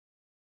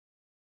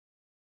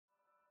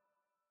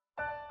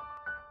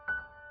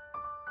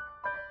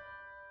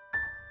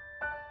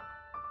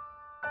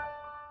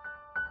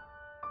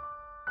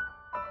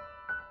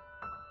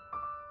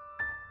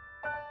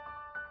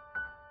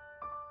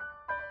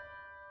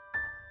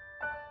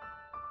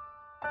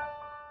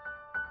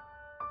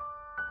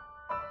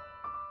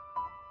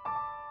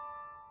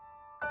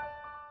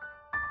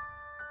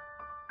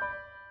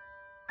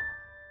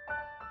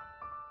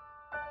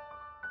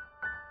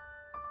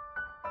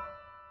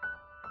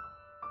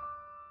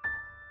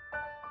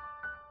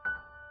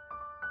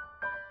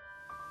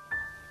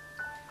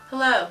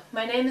Hello,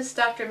 my name is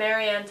Dr.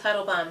 Marianne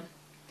Teitelbaum.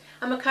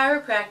 I'm a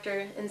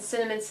chiropractor in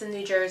Cinnaminson,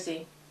 New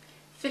Jersey,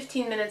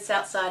 15 minutes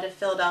outside of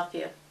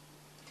Philadelphia.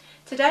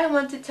 Today I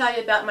want to tell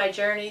you about my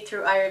journey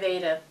through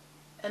Ayurveda,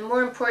 and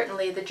more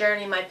importantly, the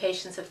journey my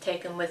patients have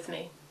taken with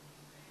me.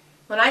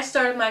 When I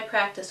started my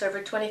practice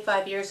over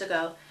 25 years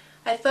ago,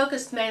 I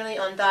focused mainly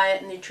on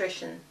diet and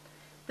nutrition.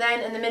 Then,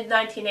 in the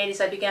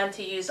mid-1980s, I began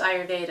to use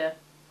Ayurveda.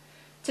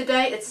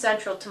 Today, it's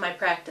central to my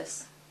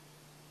practice.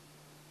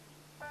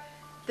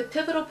 The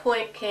pivotal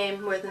point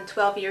came more than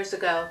 12 years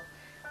ago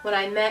when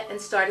I met and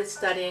started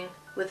studying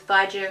with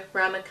Vaidya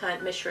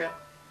Ramakant Mishra,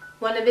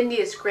 one of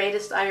India's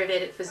greatest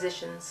Ayurvedic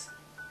physicians,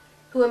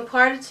 who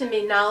imparted to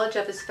me knowledge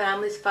of his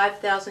family's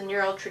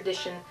 5,000-year-old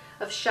tradition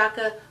of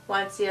Shaka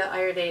Vansya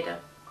Ayurveda.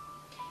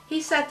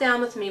 He sat down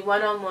with me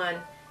one-on-one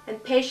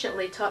and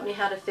patiently taught me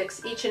how to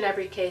fix each and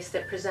every case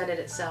that presented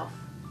itself.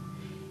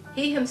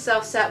 He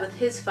himself sat with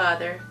his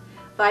father,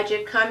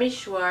 Vaidya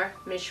Kameshwar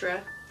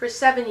Mishra, for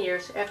 7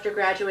 years after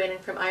graduating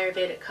from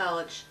Ayurvedic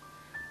college,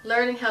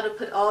 learning how to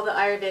put all the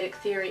Ayurvedic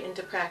theory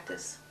into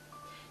practice.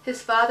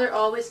 His father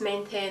always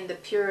maintained the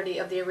purity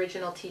of the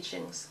original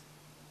teachings.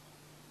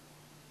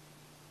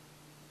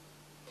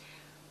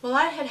 While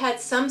I had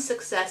had some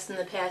success in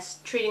the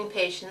past treating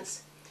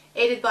patients,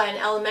 aided by an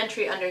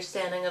elementary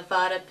understanding of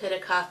Vata, Pitta,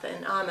 Kapha,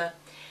 and Ama,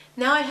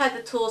 now I had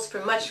the tools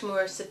for much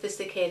more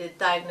sophisticated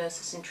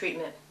diagnosis and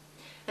treatment.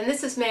 And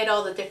this has made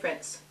all the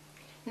difference.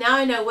 Now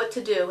I know what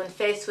to do when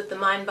faced with the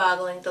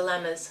mind-boggling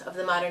dilemmas of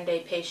the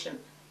modern-day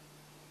patient.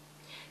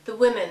 The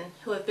women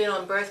who have been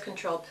on birth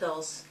control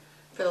pills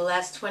for the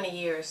last 20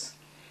 years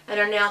and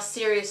are now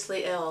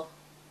seriously ill.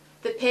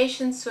 The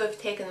patients who have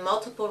taken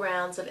multiple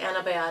rounds of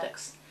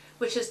antibiotics,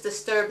 which has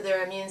disturbed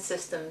their immune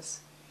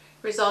systems,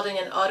 resulting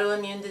in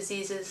autoimmune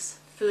diseases,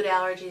 food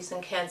allergies,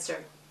 and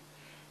cancer.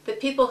 The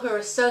people who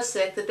are so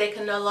sick that they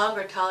can no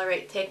longer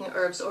tolerate taking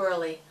herbs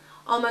orally,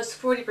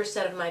 almost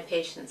 40% of my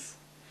patients.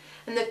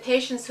 And the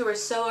patients who are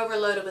so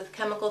overloaded with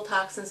chemical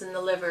toxins in the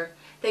liver,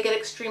 they get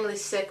extremely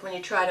sick when you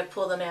try to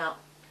pull them out.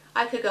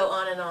 I could go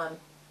on and on.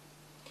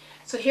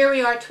 So here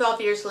we are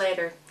 12 years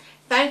later.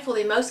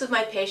 Thankfully, most of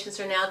my patients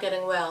are now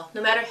getting well,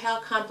 no matter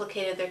how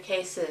complicated their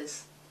case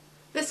is.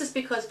 This is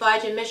because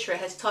Vaidya Mishra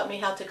has taught me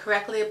how to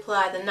correctly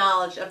apply the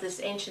knowledge of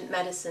this ancient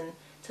medicine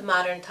to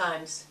modern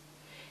times.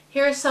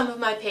 Here are some of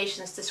my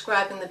patients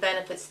describing the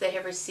benefits they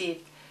have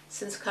received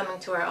since coming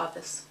to our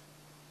office.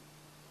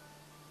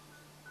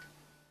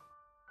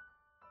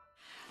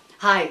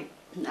 Hi,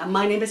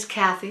 my name is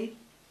Kathy.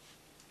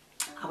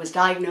 I was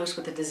diagnosed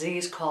with a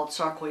disease called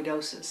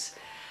sarcoidosis.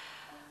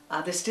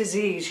 This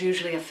disease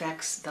usually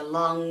affects the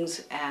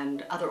lungs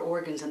and other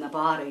organs in the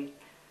body,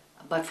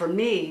 but for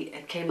me,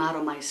 it came out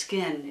on my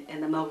skin in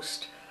the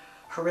most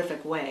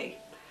horrific way.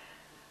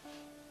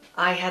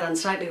 I had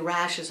unsightly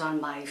rashes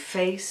on my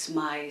face,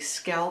 my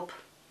scalp,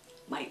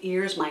 my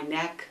ears, my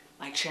neck,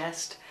 my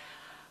chest.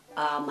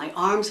 My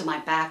arms and my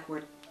back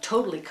were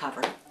totally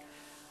covered.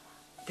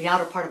 The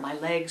outer part of my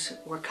legs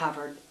were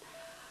covered.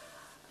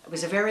 It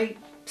was a very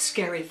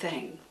scary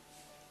thing.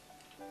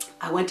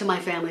 I went to my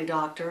family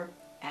doctor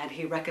and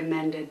he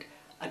recommended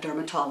a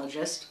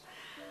dermatologist.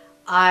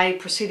 I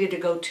proceeded to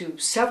go to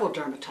several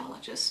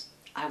dermatologists.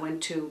 I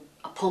went to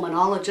a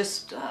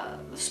pulmonologist,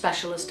 a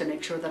specialist to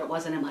make sure that it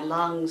wasn't in my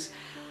lungs.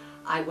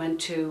 I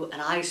went to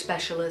an eye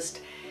specialist,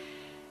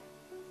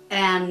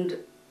 and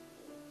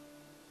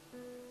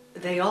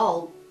they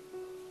all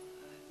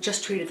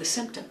just treated the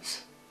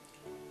symptoms.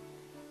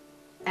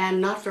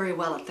 And not very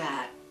well at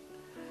that.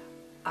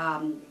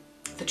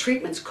 The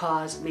treatments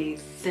caused me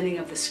thinning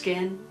of the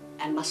skin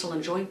and muscle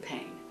and joint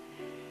pain.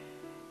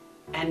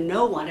 And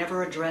no one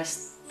ever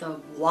addressed the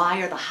why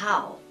or the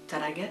how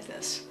did I get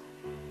this.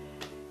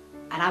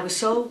 And I was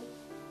so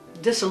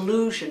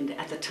disillusioned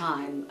at the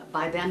time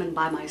by them and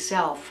by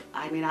myself.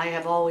 I mean, I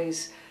have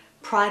always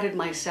prided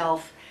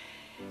myself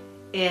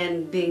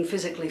in being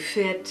physically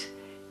fit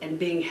and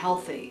being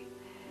healthy.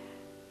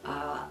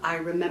 I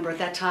remember at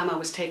that time I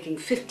was taking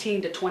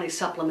 15 to 20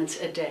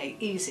 supplements a day,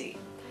 easy.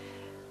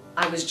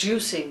 I was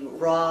juicing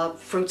raw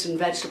fruits and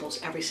vegetables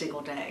every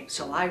single day,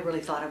 so I really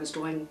thought I was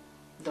doing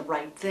the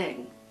right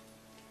thing.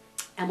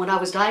 And when I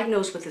was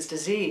diagnosed with this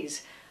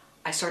disease,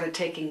 I started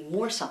taking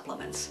more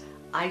supplements.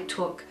 I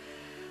took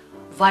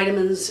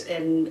vitamins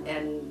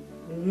and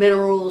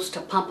minerals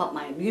to pump up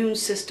my immune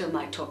system.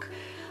 I took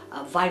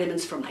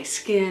vitamins for my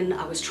skin.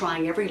 I was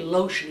trying every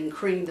lotion and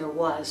cream there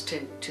was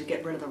to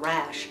get rid of the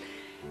rash.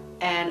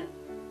 And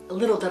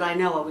little did I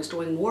know I was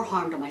doing more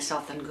harm to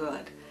myself than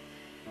good.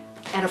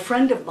 And a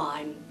friend of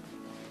mine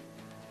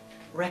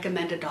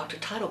recommended Dr.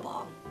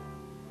 Teitelbaum,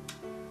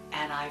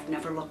 and I've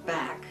never looked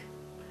back.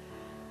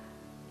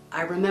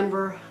 I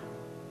remember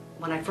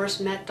when I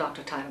first met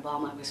Dr.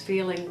 Teitelbaum, I was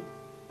feeling,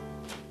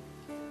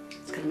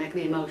 it's going to make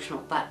me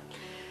emotional, but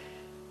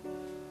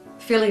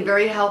feeling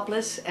very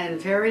helpless and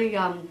very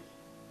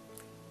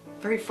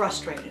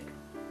frustrated.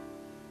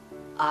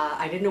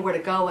 I didn't know where to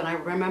go, and I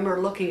remember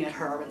looking at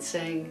her and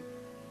saying,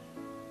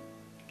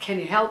 "Can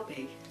you help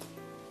me?"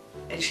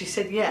 And she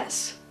said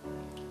yes.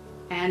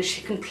 And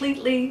she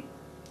completely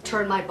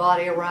turned my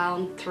body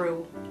around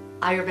through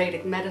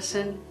Ayurvedic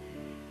medicine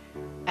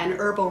and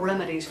herbal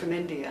remedies from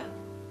India.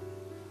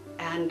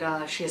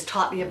 And she has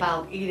taught me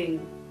about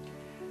eating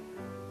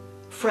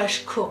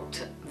fresh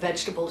cooked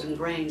vegetables and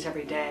grains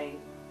every day.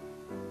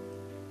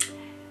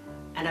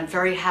 And I'm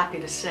very happy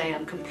to say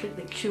I'm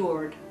completely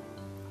cured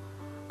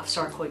of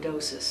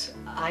sarcoidosis.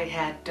 I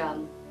had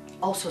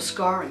also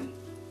scarring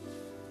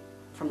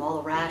from all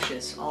the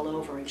rashes all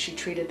over, and she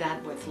treated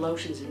that with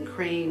lotions and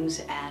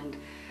creams, and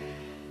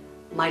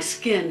my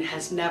skin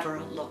has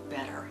never looked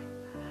better.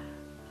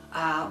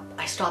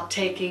 I stopped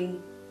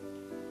taking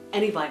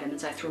any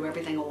vitamins. I threw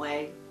everything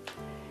away.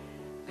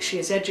 She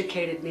has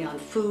educated me on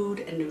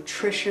food and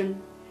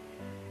nutrition,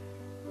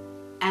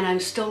 and I'm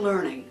still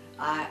learning.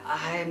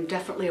 I am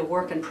definitely a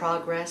work in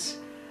progress,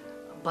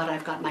 but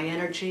I've got my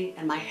energy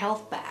and my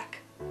health back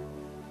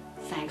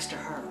thanks to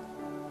her.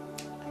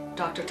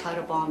 Dr.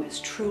 Teitelbaum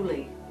is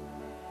truly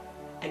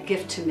a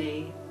gift to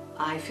me.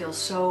 I feel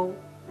so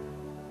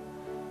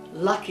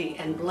lucky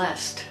and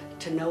blessed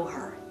to know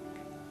her.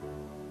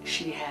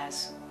 She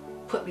has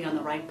put me on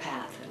the right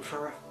path, and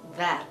for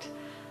that,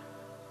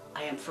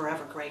 I am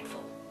forever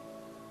grateful.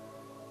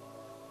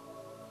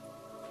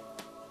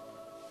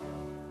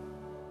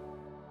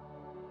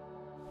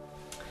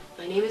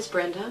 My name is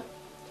Brenda.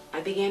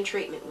 I began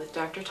treatment with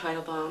Dr.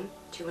 Teitelbaum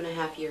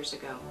 2.5 years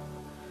ago.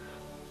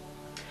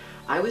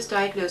 I was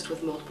diagnosed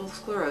with multiple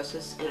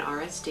sclerosis and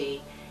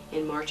RSD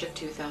in March of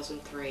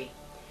 2003.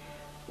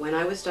 When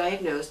I was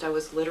diagnosed, I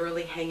was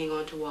literally hanging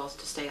onto walls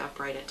to stay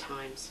upright at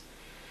times.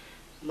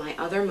 My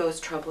other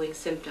most troubling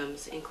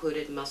symptoms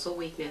included muscle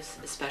weakness,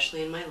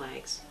 especially in my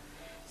legs,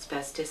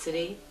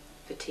 spasticity,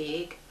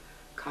 fatigue,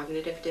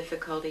 cognitive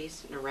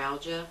difficulties,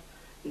 neuralgia,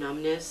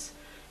 numbness,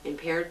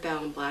 impaired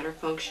bowel and bladder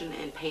function,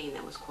 and pain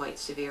that was quite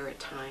severe at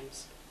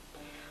times.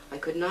 I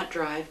could not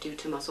drive due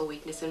to muscle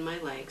weakness in my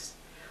legs,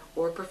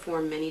 or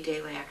perform many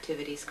daily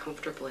activities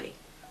comfortably,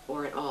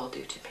 or at all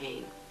due to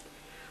pain.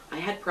 I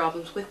had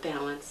problems with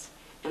balance,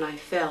 and I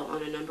fell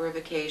on a number of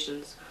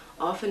occasions,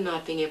 often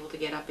not being able to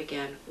get up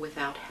again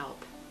without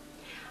help.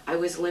 I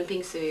was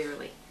limping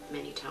severely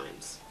many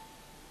times.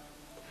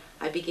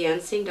 I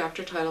began seeing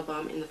Dr.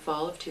 Teitelbaum in the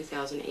fall of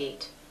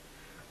 2008.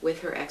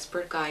 With her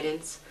expert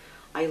guidance,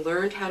 I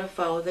learned how to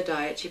follow the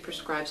diet she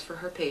prescribes for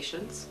her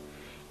patients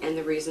and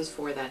the reasons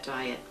for that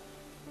diet.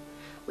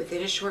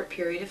 Within a short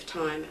period of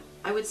time,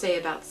 I would say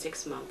about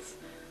 6 months,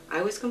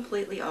 I was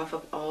completely off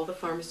of all the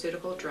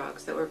pharmaceutical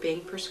drugs that were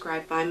being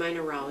prescribed by my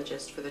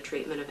neurologist for the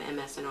treatment of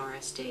MS and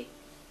RSD.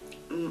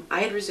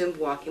 I had resumed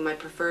walking, my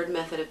preferred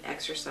method of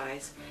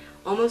exercise,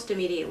 almost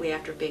immediately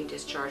after being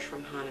discharged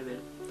from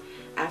Hahnemann.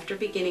 After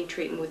beginning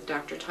treatment with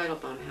Dr.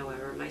 Teitelbaum,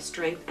 however, my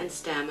strength and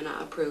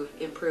stamina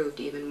improved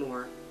even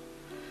more.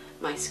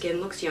 My skin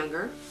looks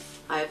younger.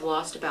 I have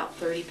lost about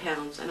 30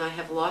 pounds, and I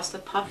have lost the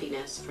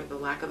puffiness, for the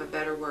lack of a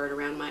better word,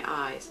 around my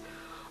eyes,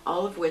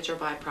 all of which are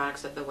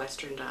byproducts of the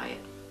Western diet.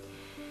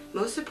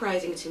 Most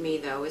surprising to me,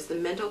 though, is the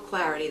mental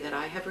clarity that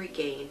I have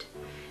regained,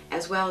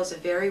 as well as a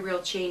very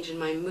real change in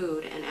my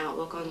mood and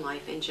outlook on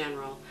life in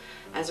general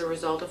as a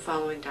result of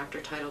following Dr.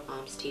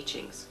 Teitelbaum's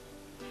teachings.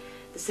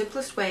 The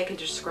simplest way I can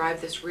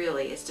describe this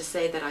really is to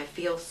say that I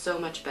feel so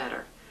much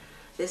better.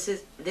 This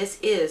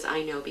is,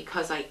 I know,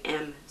 because I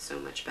am so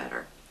much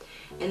better.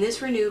 And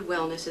this renewed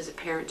wellness is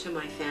apparent to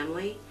my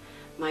family,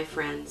 my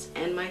friends,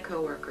 and my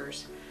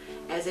coworkers,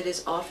 as it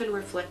is often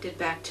reflected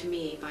back to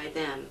me by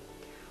them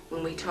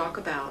when we talk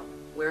about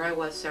where I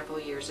was several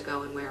years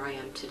ago and where I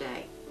am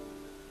today.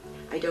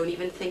 I don't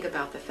even think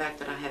about the fact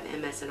that I have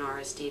MS and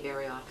RSD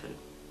very often.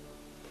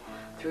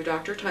 Through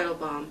Dr.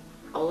 Teitelbaum,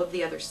 all of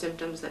the other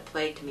symptoms that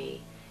plagued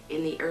me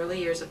in the early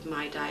years of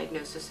my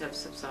diagnosis have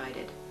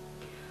subsided.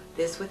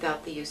 This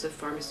without the use of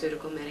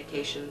pharmaceutical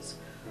medications,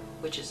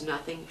 which is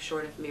nothing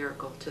short of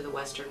miracle to the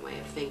Western way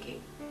of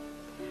thinking.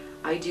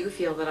 I do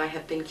feel that I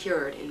have been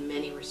cured in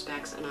many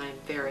respects, and I am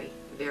very,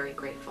 very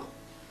grateful.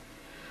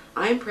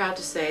 I am proud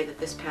to say that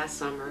this past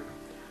summer,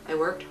 I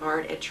worked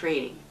hard at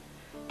training,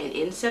 and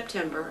in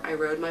September, I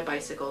rode my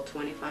bicycle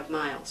 25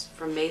 miles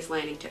from Mays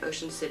Landing to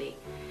Ocean City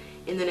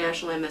in the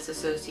National MS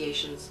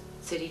Association's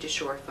City to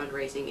Shore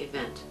fundraising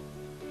event.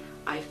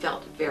 I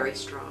felt very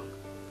strong.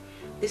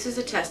 This is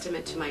a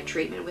testament to my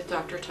treatment with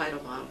Dr.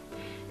 Teitelbaum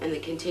and the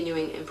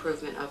continuing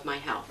improvement of my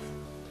health.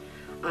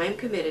 I am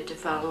committed to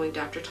following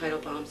Dr.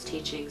 Teitelbaum's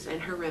teachings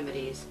and her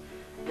remedies,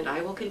 and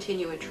I will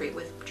continue in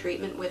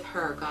treatment with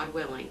her, God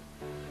willing,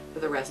 for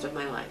the rest of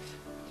my life.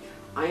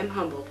 I am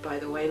humbled by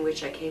the way in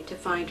which I came to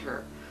find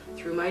her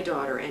through my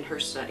daughter and her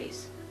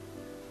studies.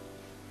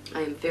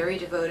 I am very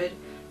devoted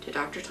to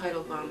Dr.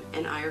 Teitelbaum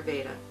and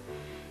Ayurveda,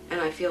 and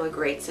I feel a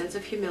great sense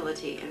of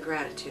humility and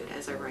gratitude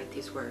as I write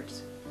these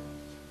words.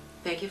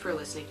 Thank you for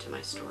listening to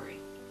my story.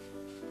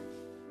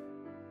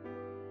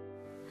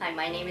 Hi,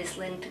 my name is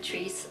Lynn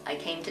Patrice. I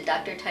came to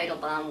Dr.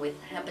 Teitelbaum with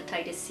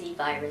hepatitis C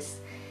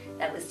virus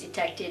that was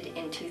detected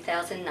in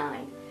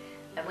 2009.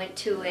 I went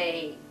to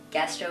a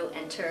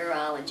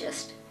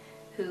gastroenterologist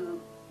who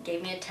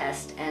gave me a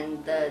test,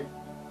 and the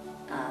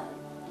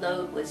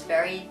load was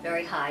very,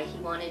 very high. He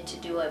wanted to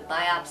do a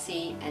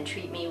biopsy and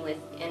treat me with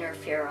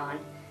interferon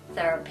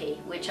therapy,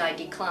 which I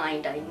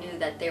declined. I knew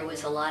that there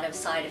was a lot of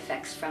side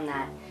effects from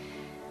that.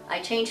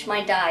 I changed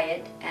my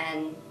diet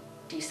and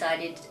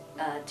decided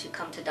to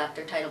come to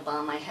Dr.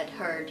 Teitelbaum. I had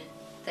heard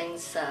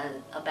things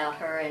about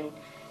her and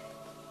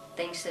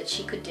things that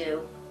she could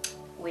do,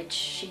 which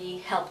she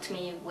helped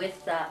me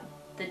with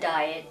the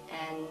diet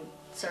and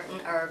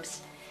certain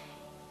herbs.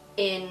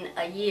 In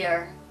a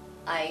year,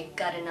 I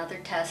got another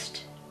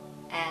test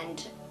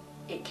and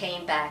it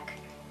came back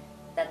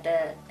that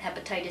the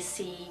hepatitis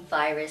C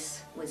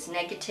virus was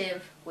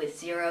negative with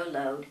 0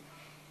 load.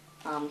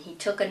 He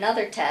took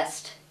another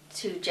test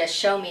to just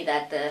show me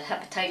that the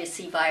hepatitis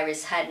C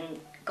virus hadn't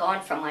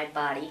gone from my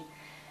body,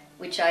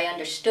 which I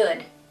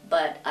understood,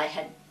 but I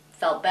had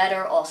felt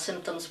better, all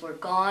symptoms were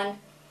gone.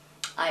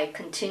 I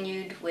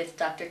continued with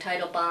Dr.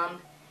 Teitelbaum.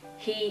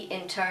 He,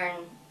 in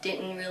turn,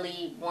 didn't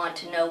really want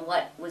to know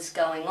what was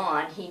going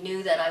on. He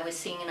knew that I was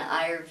seeing an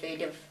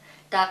Ayurvedic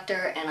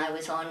doctor and I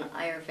was on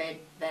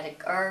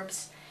Ayurvedic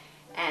herbs,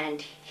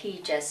 and he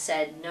just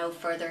said no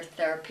further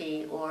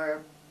therapy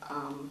or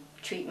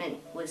treatment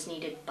was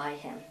needed by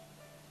him.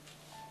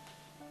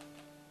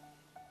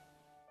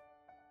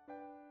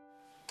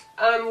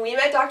 We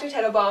met Dr.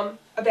 Teitelbaum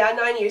about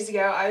 9 years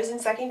ago. I was in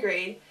 2nd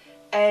grade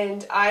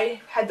and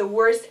I had the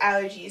worst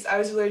allergies. I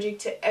was allergic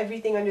to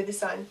everything under the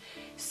sun.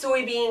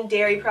 Soybean,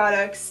 dairy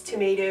products,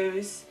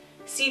 tomatoes,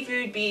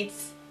 seafood,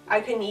 beets.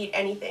 I couldn't eat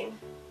anything.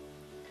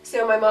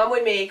 So my mom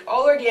would make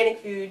all organic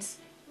foods,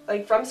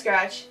 like from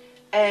scratch,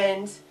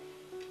 and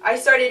I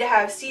started to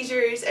have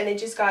seizures and it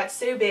just got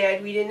so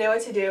bad we didn't know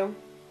what to do,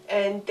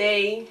 and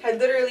they had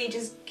literally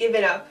just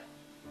given up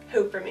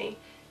hope for me.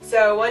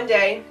 So one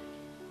day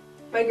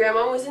my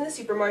grandma was in the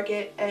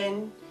supermarket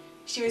and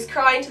she was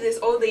crying to this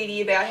old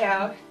lady about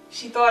how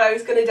she thought I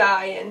was going to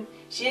die and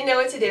she didn't know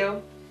what to do.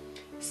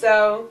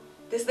 So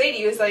this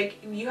lady was like,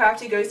 you have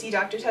to go see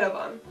Dr.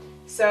 Teitelbaum.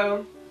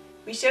 So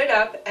we showed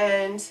up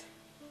and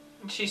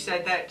she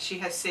said that she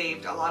has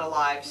saved a lot of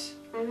lives.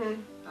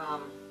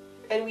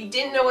 And we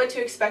didn't know what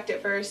to expect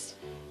at first,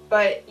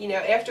 but you know,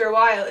 after a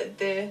while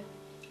the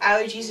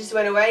allergies just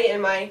went away,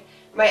 and my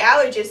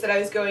allergist that I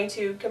was going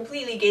to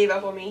completely gave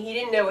up on me. He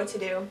didn't know what to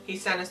do. He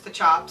sent us to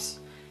CHOPS,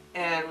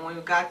 and when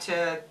we got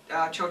to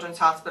Children's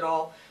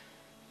Hospital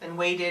and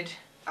waited,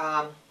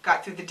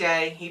 got through the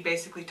day, he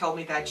basically told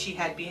me that she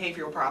had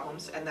behavioral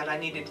problems and that I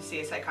needed to see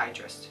a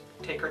psychiatrist,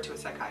 take her to a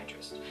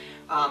psychiatrist.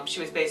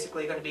 She was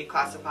basically going to be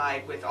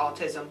classified with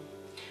autism.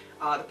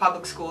 The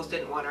public schools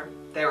didn't want her.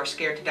 They were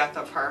scared to death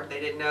of her. They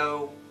didn't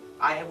know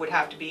I would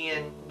have to be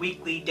in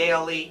weekly,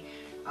 daily.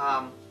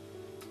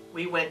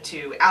 We went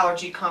to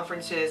allergy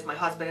conferences, my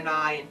husband and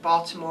I, in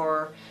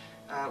Baltimore.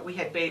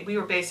 We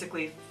were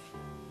basically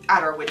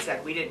at our wits'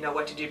 end. We didn't know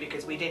what to do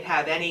because we didn't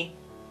have any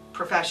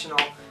professional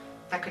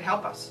that could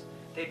help us.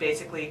 They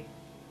basically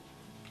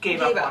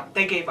gave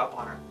up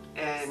on her,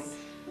 and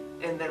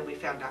then we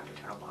found Dr.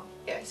 Teitelbaum.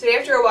 Yeah. So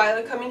after a while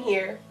of coming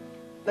here,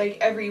 like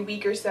every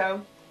week or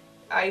so,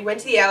 I went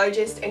to the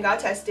allergist and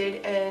got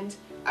tested, and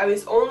I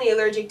was only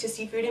allergic to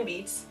seafood and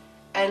beets.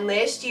 And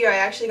last year I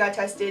actually got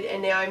tested,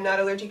 and now I'm not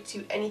allergic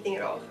to anything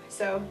at all.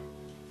 So,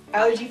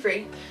 allergy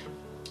free.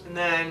 And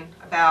then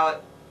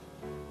about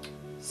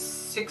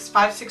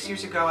 5-6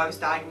 years ago, I was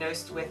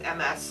diagnosed with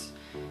MS,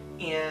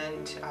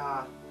 and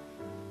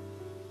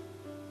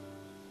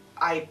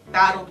I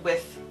battled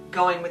with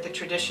going with the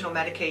traditional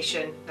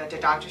medication that the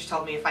doctors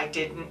told me if I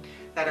didn't,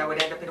 that I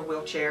would end up in a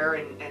wheelchair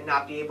and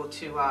not be able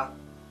to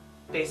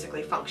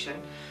basically function.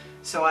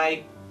 So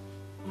I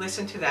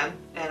listened to them,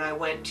 and I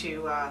went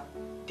to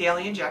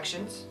daily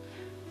injections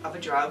of a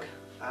drug,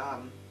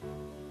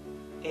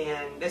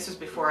 and this was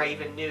before I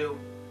even knew,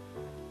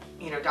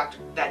 you know,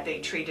 that they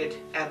treated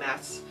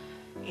MS,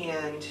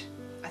 and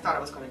I thought I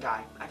was going to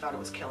die. I thought it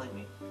was killing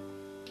me.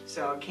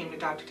 So I came to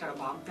Dr.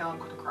 Teitelbaum. Now I'm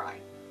going to cry.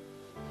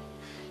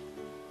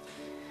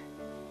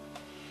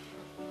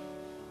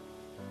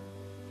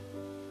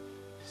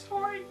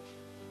 Sorry.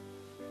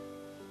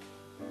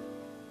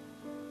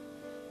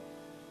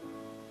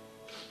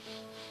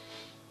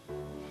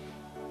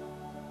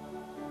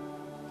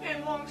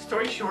 And long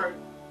story short,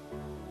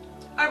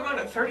 I run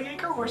a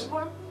 30-acre horse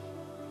farm.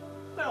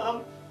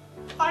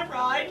 I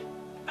ride,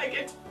 I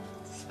get to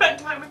spend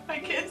time with my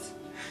kids,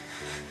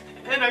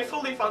 and I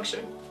fully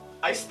function.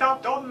 I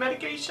stopped all the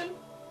medication.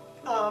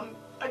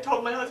 I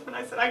told my husband,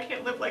 I said, I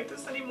can't live like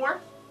this anymore.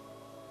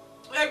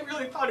 I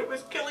really thought it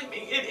was killing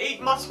me. It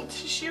ate muscle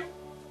tissue.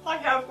 I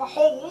have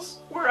holes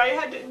where I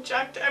had to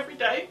inject every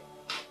day.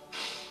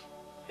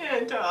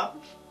 And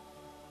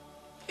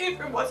if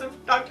it wasn't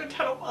for Dr.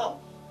 Teitelbaum,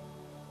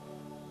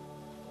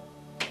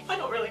 I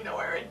don't really know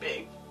where I'd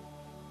be,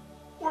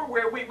 or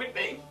where we would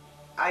be.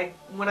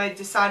 When I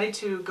decided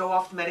to go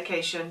off the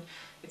medication,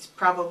 it's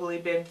probably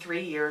been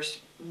 3 years,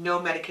 no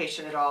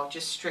medication at all,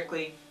 just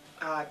strictly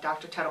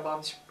Dr.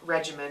 Teitelbaum's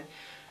regimen.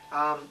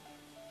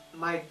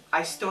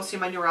 I still see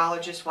my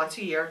neurologist once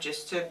a year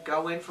just to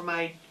go in for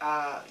my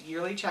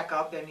yearly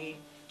checkup, and he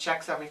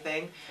checks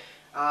everything.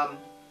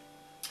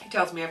 He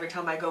tells me every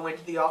time I go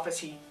into the office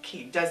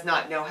he does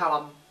not know how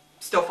I'm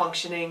still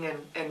functioning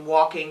and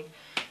walking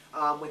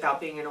without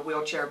being in a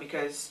wheelchair,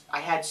 because I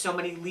had so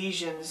many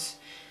lesions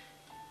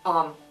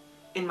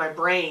in my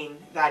brain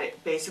that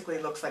it basically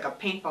looks like a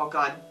paintball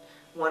gun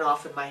went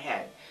off in my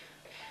head.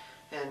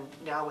 And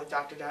now with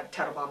Dr.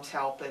 Teitelbaum's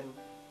help, and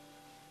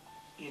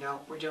you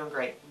know, we're doing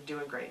great. We're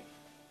doing great.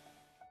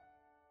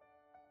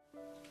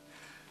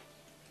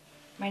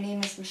 My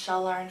name is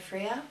Michelle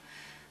Lauren-Freya.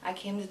 I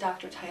came to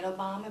Dr.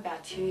 Teitelbaum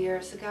about 2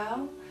 years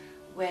ago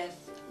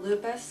with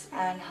lupus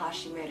and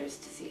Hashimoto's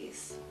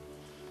disease.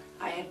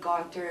 I had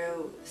gone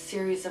through a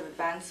series of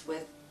events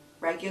with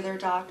regular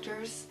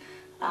doctors,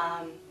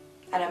 and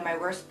at my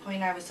worst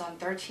point I was on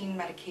 13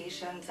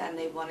 medications, and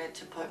they wanted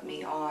to put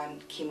me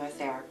on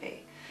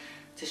chemotherapy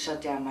to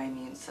shut down my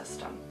immune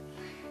system.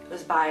 It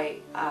was by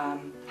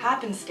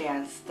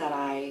happenstance that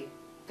I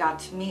got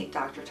to meet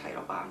Dr.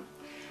 Teitelbaum.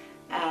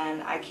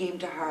 And I came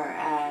to her,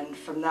 and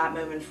from that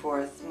moment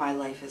forth, my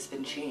life has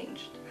been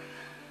changed.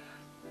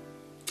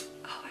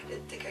 Oh, I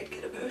didn't think I'd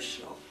get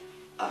emotional.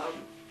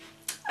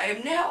 I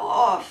am now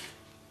off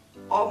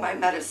all my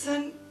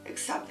medicine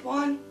except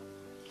one.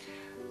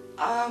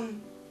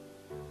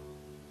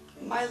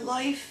 My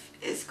life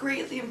is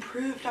greatly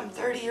improved. I'm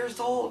 30 years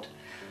old,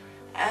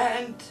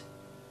 and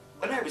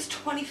when I was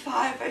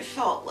 25, I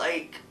felt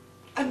like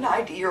a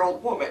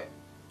 90-year-old woman.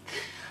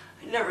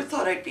 I never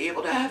thought I'd be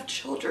able to have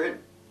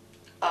children.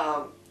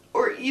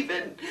 Or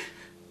even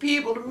be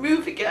able to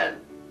move again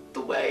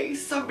the way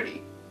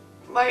somebody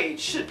my age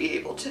should be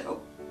able to.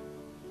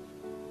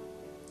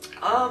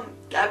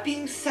 That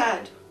being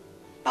said,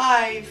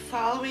 by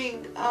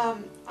following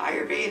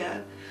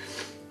Ayurveda,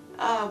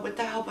 with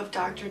the help of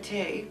Dr.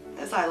 T,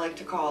 as I like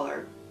to call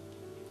her,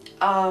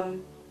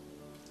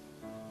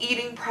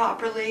 eating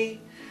properly,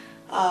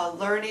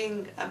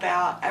 learning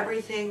about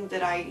everything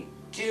that I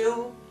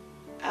do,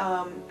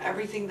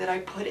 everything that I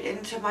put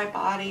into my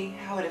body,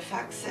 how it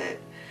affects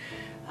it,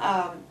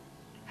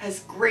 has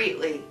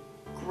greatly,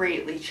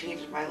 greatly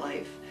changed my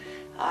life.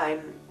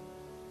 I'm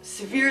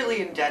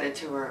severely indebted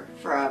to her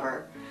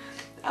forever,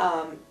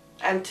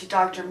 and to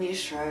Dr.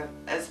 Mishra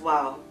as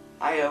well.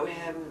 I owe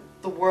him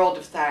the world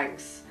of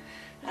thanks,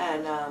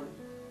 and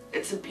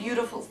it's a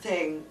beautiful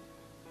thing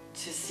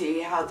to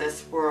see how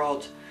this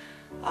world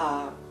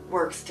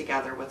works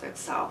together with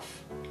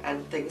itself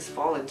and things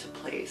fall into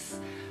place.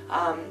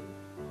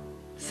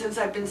 Since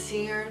I've been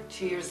seeing her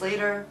 2 years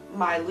later,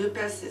 my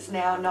lupus is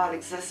now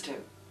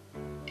non-existent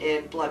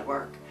in blood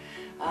work.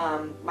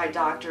 My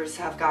doctors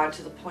have gotten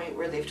to the point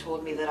where they've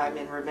told me that I'm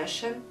in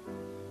remission.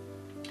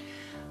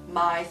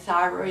 My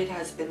thyroid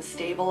has been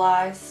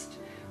stabilized,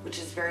 which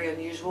is very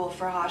unusual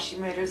for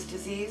Hashimoto's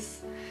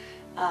disease.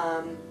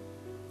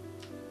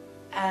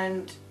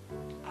 And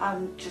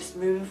I'm just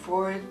moving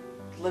forward,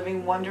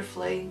 living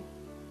wonderfully.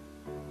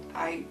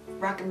 I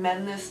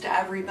recommend this to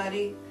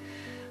everybody.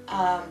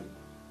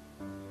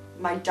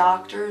 My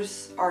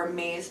doctors are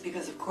amazed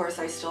because, of course,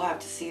 I still have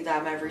to see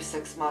them every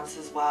 6 months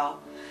as well,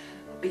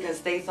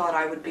 because they thought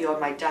I would be on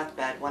my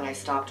deathbed when I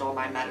stopped all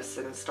my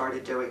medicine and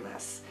started doing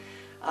this.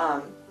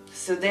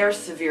 So they're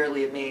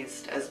severely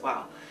amazed as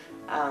well.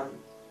 And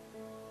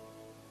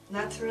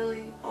that's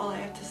really all I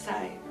have to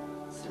say.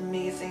 It's an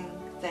amazing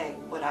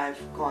thing what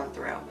I've gone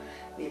through,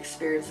 the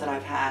experience that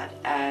I've had,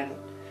 and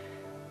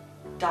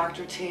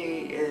Dr. T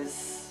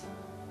is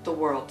the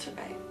world to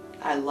me.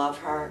 I love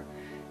her,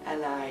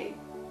 and I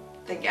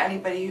think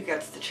anybody who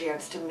gets the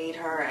chance to meet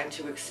her and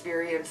to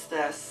experience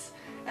this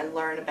and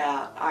learn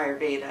about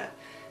Ayurveda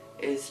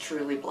is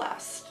truly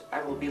blessed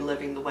and will be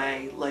living the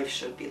way life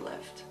should be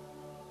lived.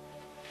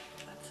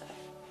 That's it.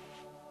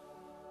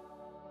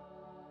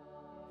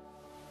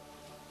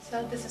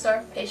 So this is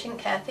our patient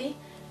Kathy,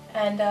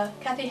 and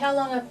Kathy, how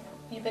long have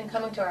you been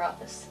coming to our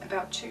office?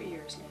 About 2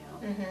 years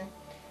now. Mm-hmm.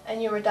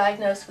 And you were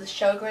diagnosed with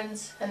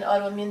Sjogren's, an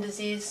autoimmune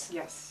disease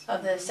Yes.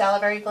 of the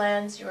salivary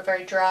glands. You were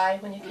very dry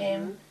when you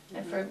came,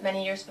 and for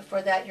many years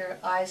before that your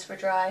eyes were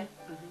dry.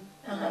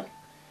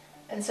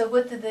 And so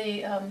what did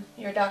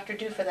your doctor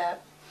do for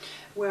that?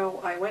 Well,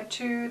 I went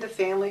to the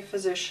family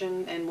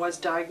physician and was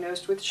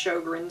diagnosed with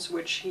Sjogren's,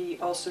 which he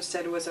also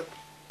said was a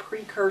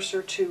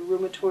precursor to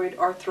rheumatoid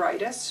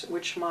arthritis,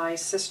 which my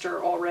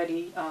sister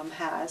already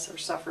has or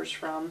suffers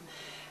from.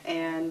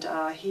 And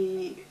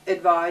he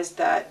advised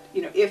that,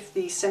 you know, if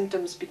the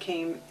symptoms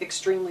became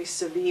extremely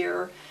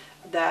severe,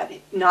 that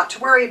not to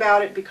worry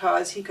about it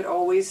because he could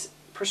always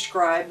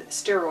prescribe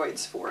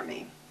steroids for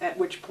me, at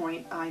which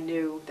point I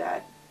knew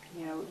that,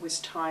 you know, it was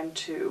time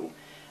to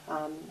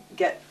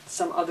get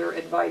some other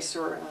advice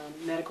or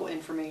medical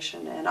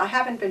information. And I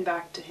haven't been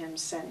back to him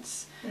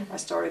since. I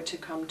started to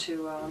come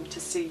to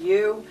see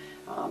you.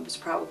 It was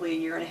probably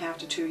 1.5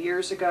 to 2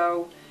 years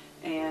ago.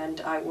 And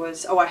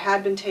I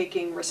had been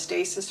taking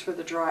Restasis for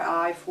the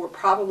dry eye for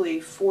probably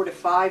 4 to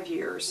 5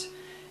 years.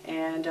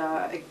 And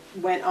I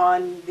went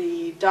on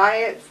the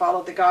diet,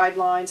 followed the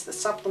guidelines, the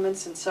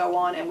supplements, and so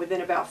on. And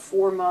within about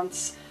 4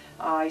 months,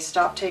 I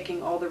stopped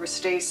taking all the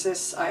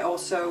Restasis. I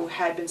also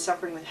had been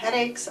suffering with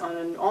headaches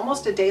on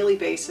almost a daily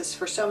basis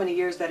for so many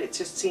years that it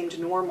just seemed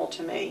normal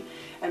to me,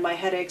 and my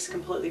headaches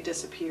completely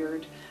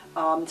disappeared.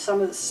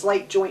 Some of the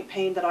slight joint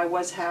pain that I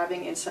was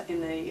having in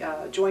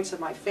the joints of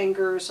my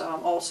fingers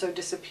also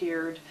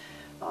disappeared.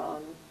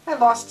 I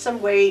lost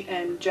some weight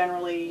and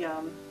generally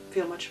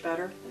feel much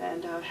better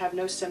and have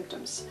no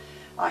symptoms.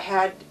 I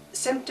had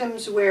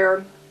symptoms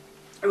where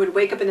I would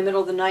wake up in the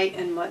middle of the night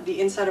and the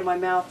inside of my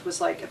mouth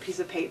was like a piece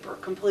of paper,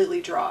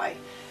 completely dry.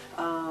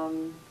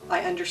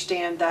 I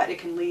understand that it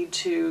can lead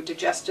to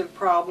digestive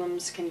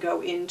problems, can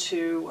go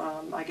into,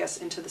 I guess,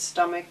 into the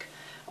stomach,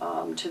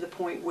 to the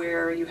point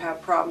where you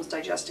have problems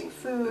digesting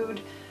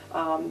food,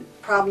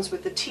 problems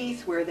with the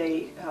teeth where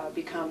they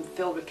become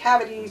filled with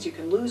cavities, you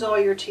can lose all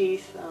your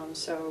teeth,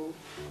 so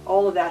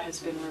all of that has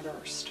been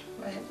reversed.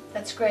 Right.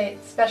 That's great,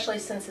 especially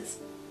since it's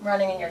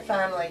running in your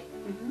family.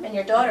 Mm-hmm. And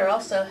your daughter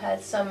also had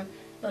some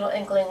little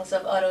inklings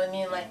of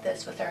autoimmune like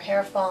this with her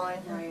hair falling.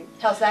 Right.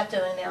 How's that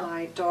doing now?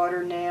 My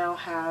daughter now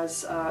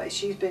has,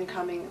 she's been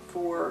coming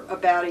for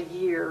about a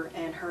year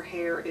and her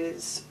hair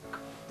is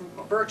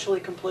virtually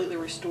completely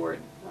restored.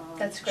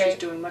 That's great. She's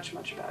doing much,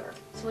 much better.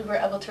 So we were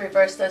able to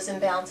reverse those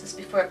imbalances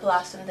before it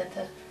blossomed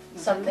into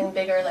something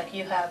bigger like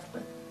you have,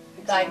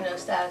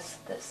 diagnosed as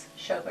this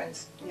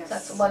Sjogren's. Yes. So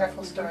that's a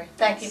wonderful story.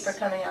 Thank you for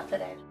coming out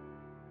today.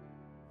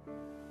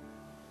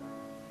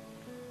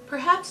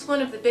 Perhaps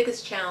one of the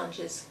biggest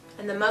challenges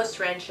and the most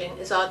wrenching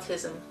is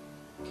autism.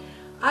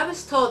 I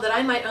was told that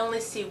I might only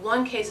see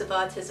one case of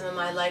autism in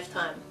my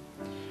lifetime.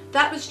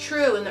 That was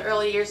true in the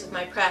early years of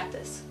my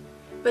practice.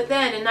 But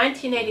then in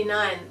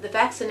 1989, the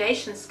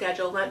vaccination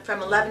schedule went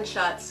from 11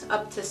 shots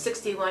up to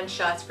 61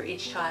 shots for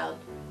each child.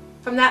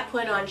 From that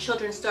point on,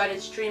 children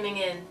started streaming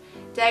in,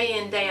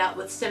 day out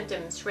with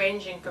symptoms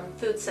ranging from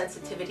food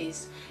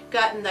sensitivities,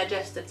 gut and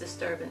digestive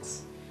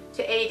disturbance,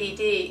 to ADD,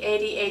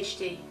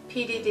 ADHD,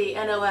 PDD,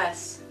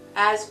 NOS,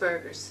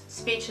 Asperger's,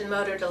 speech and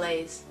motor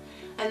delays,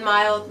 and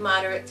mild,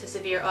 moderate to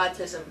severe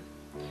autism.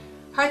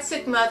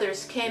 Heartsick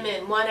mothers came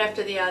in one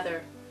after the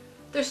other.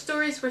 Their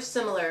stories were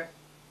similar.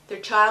 Their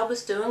child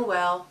was doing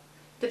well,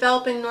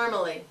 developing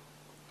normally.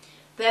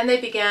 Then they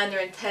began their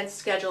intense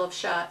schedule of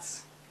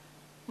shots.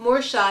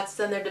 More shots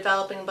than their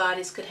developing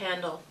bodies could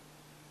handle.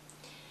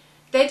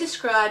 They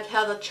described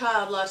how the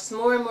child lost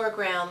more and more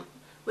ground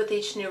with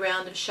each new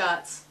round of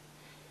shots,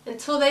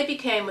 until they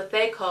became what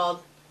they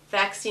called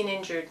vaccine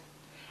injured,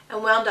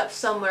 and wound up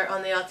somewhere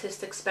on the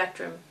autistic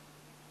spectrum.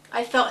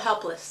 I felt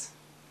helpless.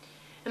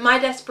 In my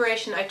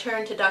desperation, I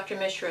turned to Dr.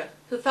 Mishra,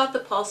 who felt the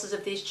pulses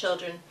of these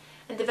children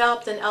and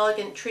developed an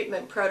elegant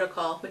treatment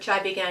protocol, which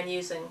I began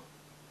using.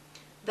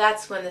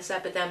 That's when this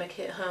epidemic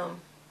hit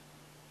home.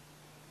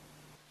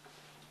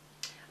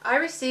 I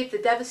received the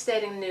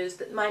devastating news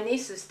that my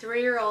niece's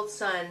 3-year-old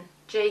son,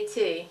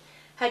 JT,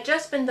 had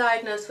just been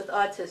diagnosed with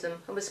autism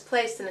and was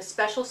placed in a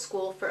special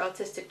school for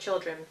autistic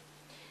children.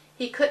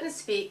 He couldn't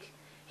speak,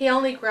 he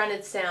only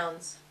grunted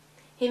sounds.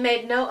 He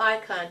made no eye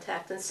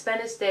contact and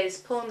spent his days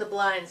pulling the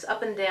blinds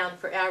up and down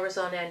for hours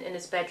on end in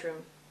his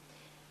bedroom.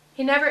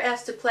 He never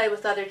asked to play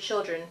with other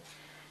children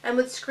and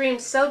would scream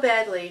so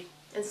badly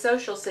in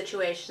social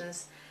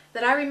situations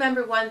that I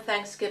remember one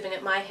Thanksgiving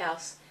at my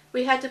house,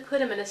 we had to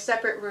put him in a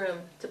separate room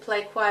to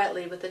play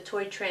quietly with a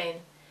toy train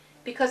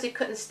because he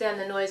couldn't stand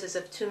the noises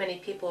of too many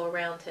people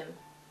around him.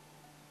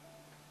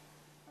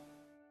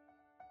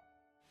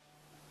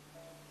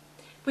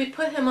 We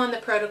put him on the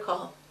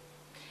protocol.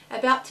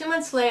 About 2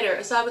 months later,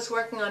 as I was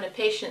working on a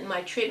patient in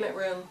my treatment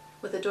room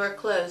with the door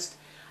closed,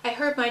 I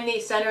heard my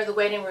niece enter the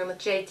waiting room with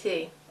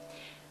JT.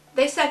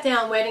 They sat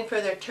down waiting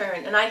for their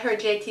turn, and I heard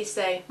JT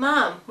say,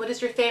 "Mom, what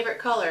is your favorite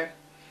color?"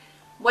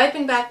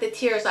 Wiping back the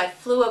tears, I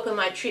flew open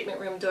my treatment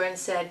room door and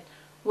said,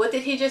 "What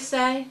did he just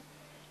say?"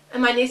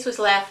 And my niece was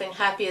laughing,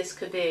 happy as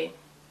could be.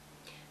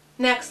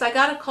 Next, I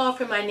got a call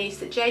from my niece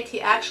that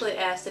JT actually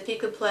asked if he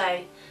could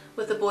play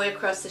with the boy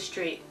across the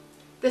street.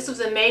 This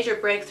was a major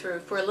breakthrough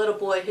for a little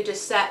boy who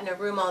just sat in a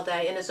room all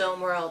day in his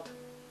own world.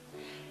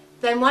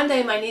 Then one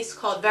day my niece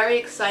called very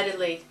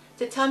excitedly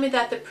to tell me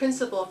that the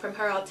principal from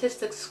her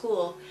autistic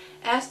school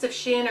asked if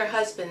she and her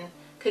husband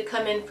could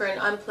come in for an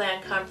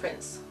unplanned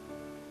conference.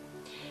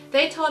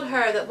 They told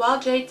her that while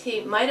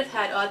JT might have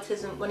had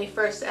autism when he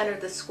first entered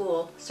the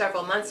school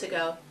several months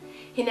ago,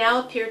 he now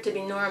appeared to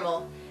be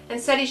normal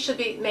and said he should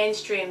be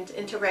mainstreamed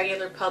into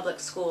regular public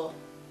school.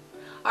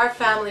 Our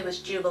family was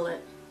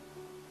jubilant.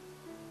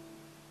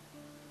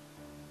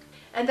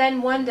 And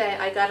then one day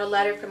I got a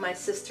letter from my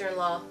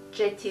sister-in-law,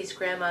 JT's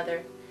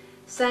grandmother,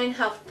 saying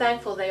how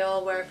thankful they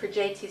all were for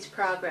JT's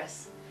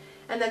progress,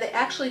 and that they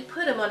actually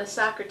put him on a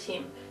soccer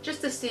team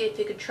just to see if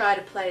he could try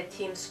to play a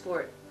team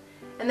sport.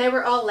 And they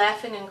were all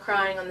laughing and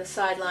crying on the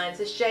sidelines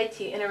as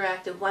JT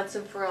interacted once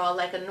and for all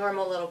like a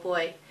normal little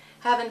boy,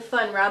 having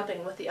fun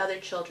romping with the other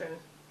children.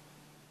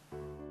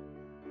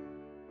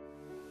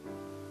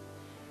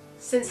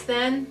 Since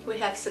then, we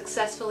have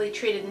successfully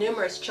treated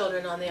numerous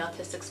children on the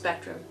autistic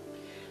spectrum.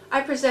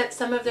 I present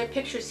some of their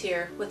pictures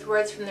here with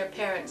words from their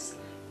parents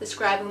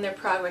describing their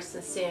progress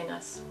in seeing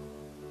us.